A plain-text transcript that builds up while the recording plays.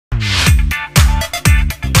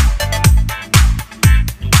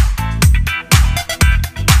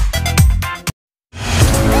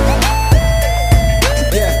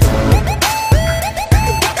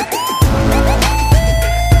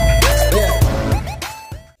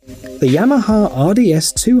the Yamaha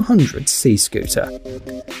RDS 200 sea scooter.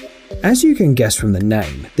 As you can guess from the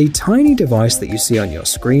name, the tiny device that you see on your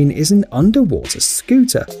screen is an underwater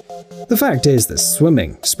scooter. The fact is that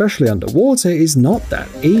swimming, especially underwater, is not that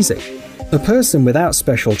easy. A person without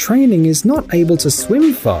special training is not able to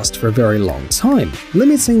swim fast for a very long time,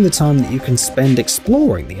 limiting the time that you can spend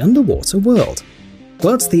exploring the underwater world.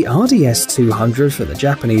 But the RDS 200 for the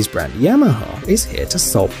Japanese brand Yamaha is here to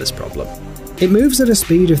solve this problem. It moves at a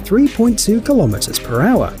speed of 3.2 km per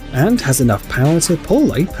hour and has enough power to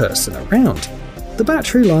pull a person around. The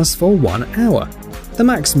battery lasts for 1 hour. The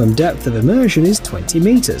maximum depth of immersion is 20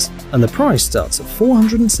 meters, and the price starts at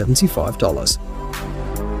 $475.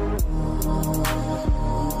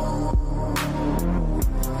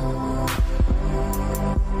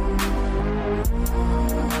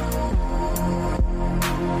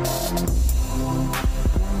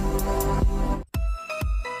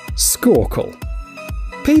 Snorkel.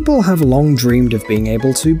 People have long dreamed of being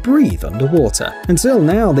able to breathe underwater. Until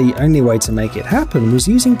now, the only way to make it happen was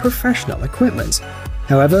using professional equipment.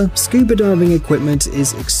 However, scuba diving equipment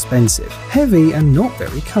is expensive, heavy, and not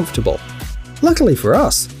very comfortable. Luckily for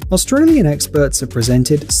us, Australian experts have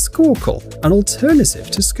presented Snorkel, an alternative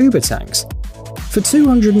to scuba tanks. For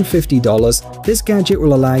 $250, this gadget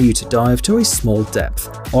will allow you to dive to a small depth,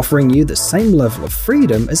 offering you the same level of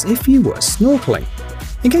freedom as if you were snorkeling.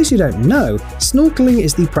 In case you don't know, snorkeling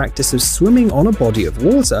is the practice of swimming on a body of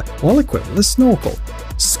water while equipped with a snorkel.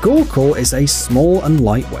 Snorkel is a small and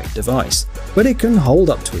lightweight device, but it can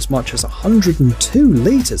hold up to as much as 102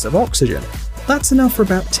 liters of oxygen. That's enough for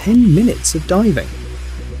about 10 minutes of diving.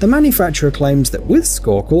 The manufacturer claims that with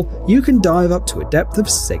Snorkel, you can dive up to a depth of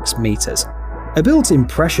 6 meters. A built-in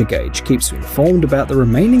pressure gauge keeps you informed about the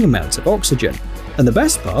remaining amount of oxygen, and the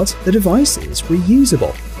best part, the device is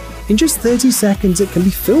reusable. In just 30 seconds, it can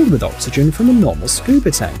be filled with oxygen from a normal scuba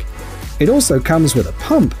tank. It also comes with a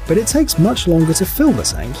pump, but it takes much longer to fill the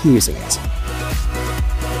tank using it.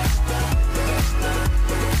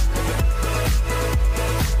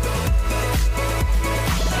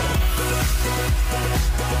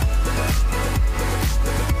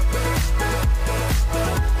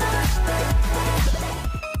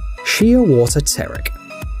 Shearwater Teric.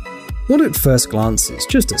 What at first glance is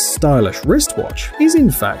just a stylish wristwatch is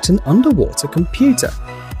in fact an underwater computer.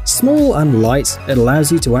 Small and light, it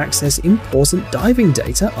allows you to access important diving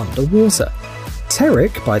data underwater.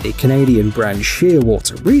 Teric, by the Canadian brand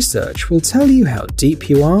Shearwater Research, will tell you how deep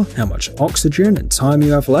you are, how much oxygen and time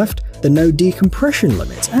you have left, the no decompression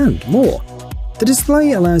limit, and more. The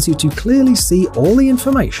display allows you to clearly see all the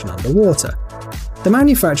information underwater. The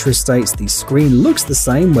manufacturer states the screen looks the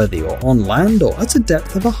same whether you're on land or at a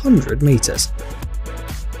depth of 100 meters.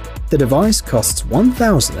 The device costs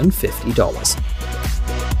 $1,050.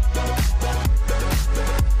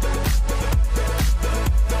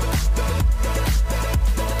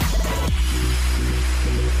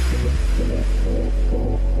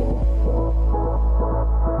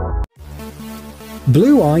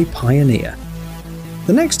 Blue Eye Pioneer.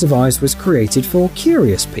 The next device was created for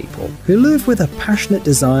curious people who live with a passionate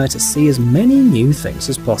desire to see as many new things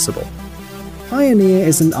as possible. Pioneer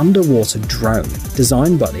is an underwater drone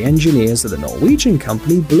designed by the engineers of the Norwegian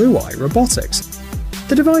company Blue Eye Robotics.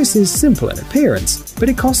 The device is simple in appearance, but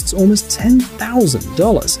it costs almost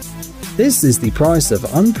 $10,000. This is the price of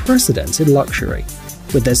unprecedented luxury.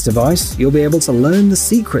 With this device, you'll be able to learn the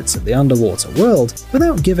secrets of the underwater world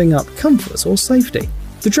without giving up comfort or safety.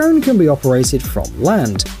 The drone can be operated from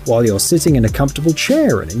land, while you're sitting in a comfortable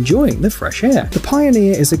chair and enjoying the fresh air. The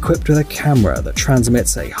Pioneer is equipped with a camera that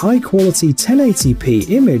transmits a high-quality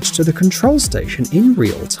 1080p image to the control station in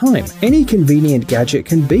real time. Any convenient gadget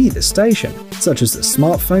can be the station, such as a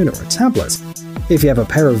smartphone or a tablet. If you have a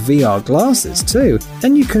pair of VR glasses too,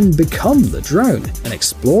 then you can become the drone and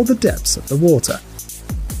explore the depths of the water.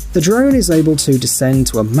 The drone is able to descend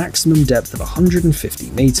to a maximum depth of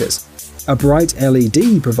 150 meters. A bright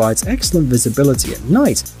LED provides excellent visibility at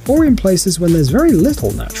night or in places when there's very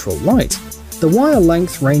little natural light. The wire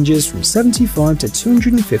length ranges from 75 to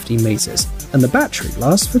 250 meters, and the battery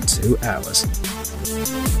lasts for 2 hours.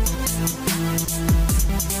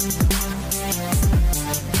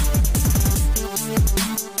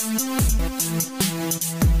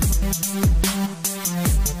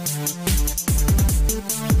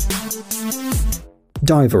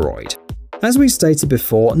 Diveroid. As we stated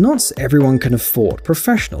before, not everyone can afford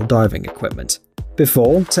professional diving equipment.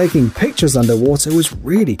 Before, taking pictures underwater was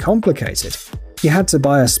really complicated. You had to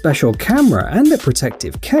buy a special camera and a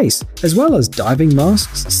protective case, as well as diving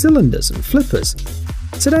masks, cylinders, and flippers.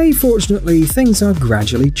 Today, fortunately, things are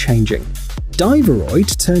gradually changing.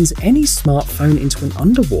 Diveroid turns any smartphone into an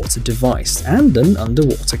underwater device and an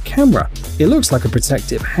underwater camera. It looks like a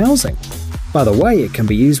protective housing. By the way, it can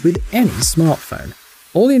be used with any smartphone.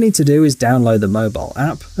 All you need to do is download the mobile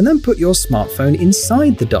app and then put your smartphone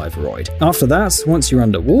inside the Diveroid. After that, once you're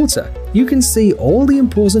underwater, you can see all the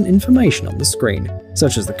important information on the screen,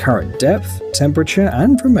 such as the current depth, temperature,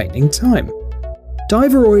 and remaining time.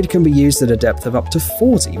 Diveroid can be used at a depth of up to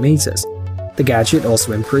 40 meters. The gadget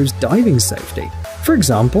also improves diving safety. For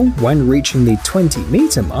example, when reaching the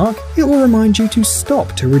 20-meter mark, it will remind you to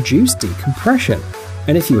stop to reduce decompression.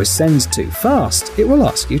 And if you ascend too fast, it will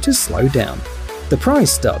ask you to slow down. The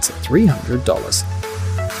price starts at $300.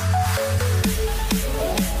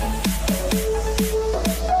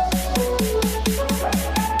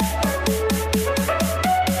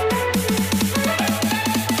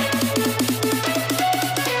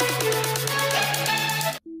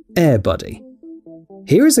 AirBuddy.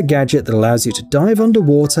 Here is a gadget that allows you to dive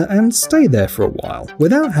underwater and stay there for a while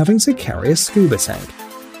without having to carry a scuba tank.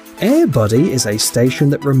 AirBuddy is a station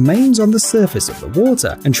that remains on the surface of the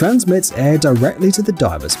water and transmits air directly to the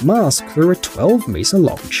diver's mask through a 12-meter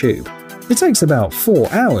long tube. It takes about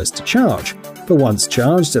 4 hours to charge, but once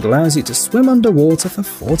charged it allows you to swim underwater for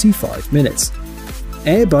 45 minutes.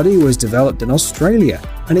 AirBuddy was developed in Australia,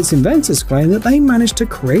 and its inventors claim that they managed to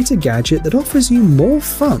create a gadget that offers you more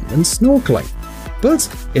fun than snorkeling. But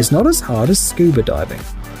it's not as hard as scuba diving.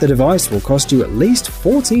 The device will cost you at least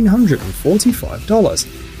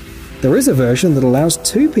 $1,445. There is a version that allows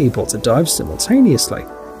 2 people to dive simultaneously.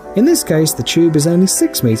 In this case, the tube is only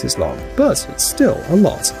 6 meters long, but it's still a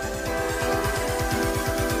lot.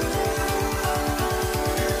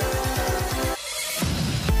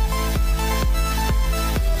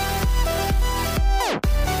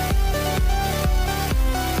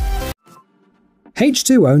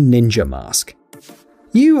 H2O Ninja Mask.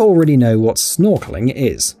 You already know what snorkeling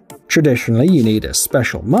is. Traditionally, you need a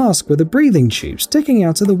special mask with a breathing tube sticking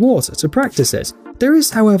out of the water to practice it. There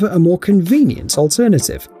is, however, a more convenient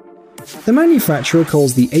alternative. The manufacturer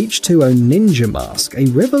calls the H2O Ninja Mask a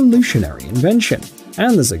revolutionary invention,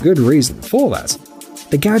 and there's a good reason for that.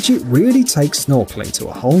 The gadget really takes snorkeling to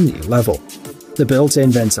a whole new level. The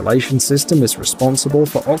built-in ventilation system is responsible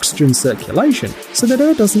for oxygen circulation so that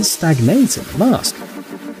air doesn't stagnate in the mask.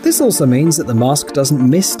 This also means that the mask doesn't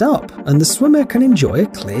mist up and the swimmer can enjoy a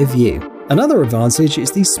clear view. Another advantage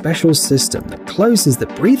is the special system that closes the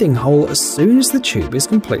breathing hole as soon as the tube is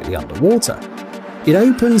completely underwater. It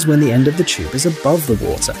opens when the end of the tube is above the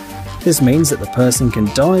water. This means that the person can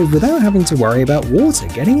dive without having to worry about water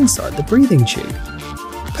getting inside the breathing tube.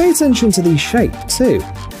 Pay attention to the shape too.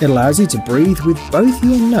 It allows you to breathe with both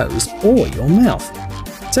your nose or your mouth.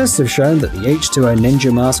 Tests have shown that the H2O Ninja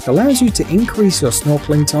Mask allows you to increase your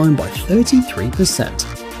snorkeling time by 33%.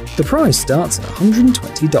 The price starts at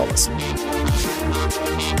 $120.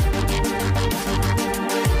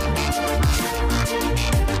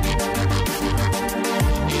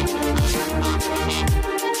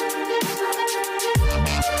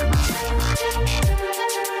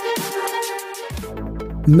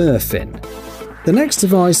 Murfin. The next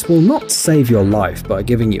device will not save your life by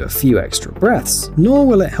giving you a few extra breaths, nor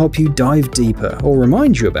will it help you dive deeper or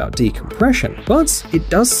remind you about decompression, but it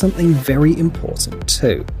does something very important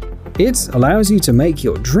too. It allows you to make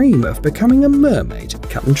your dream of becoming a mermaid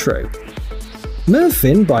come true.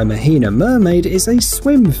 Murfin by Mahina Mermaid is a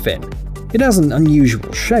swim fin. It has an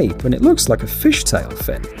unusual shape and it looks like a fishtail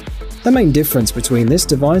fin. The main difference between this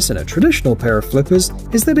device and a traditional pair of flippers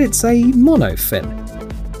is that it's a mono fin.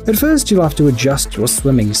 At first you'll have to adjust your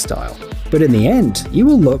swimming style, but in the end you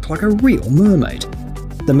will look like a real mermaid.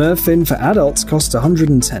 The Murfin for adults costs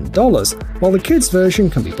 $110, while the kids version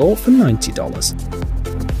can be bought for $90.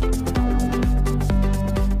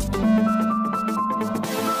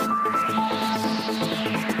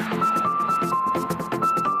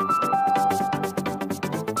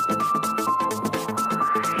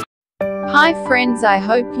 Hi friends, I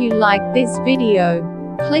hope you liked this video.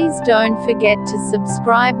 Please don't forget to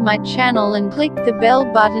subscribe my channel and click the bell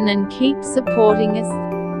button and keep supporting us.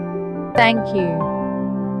 Thank you.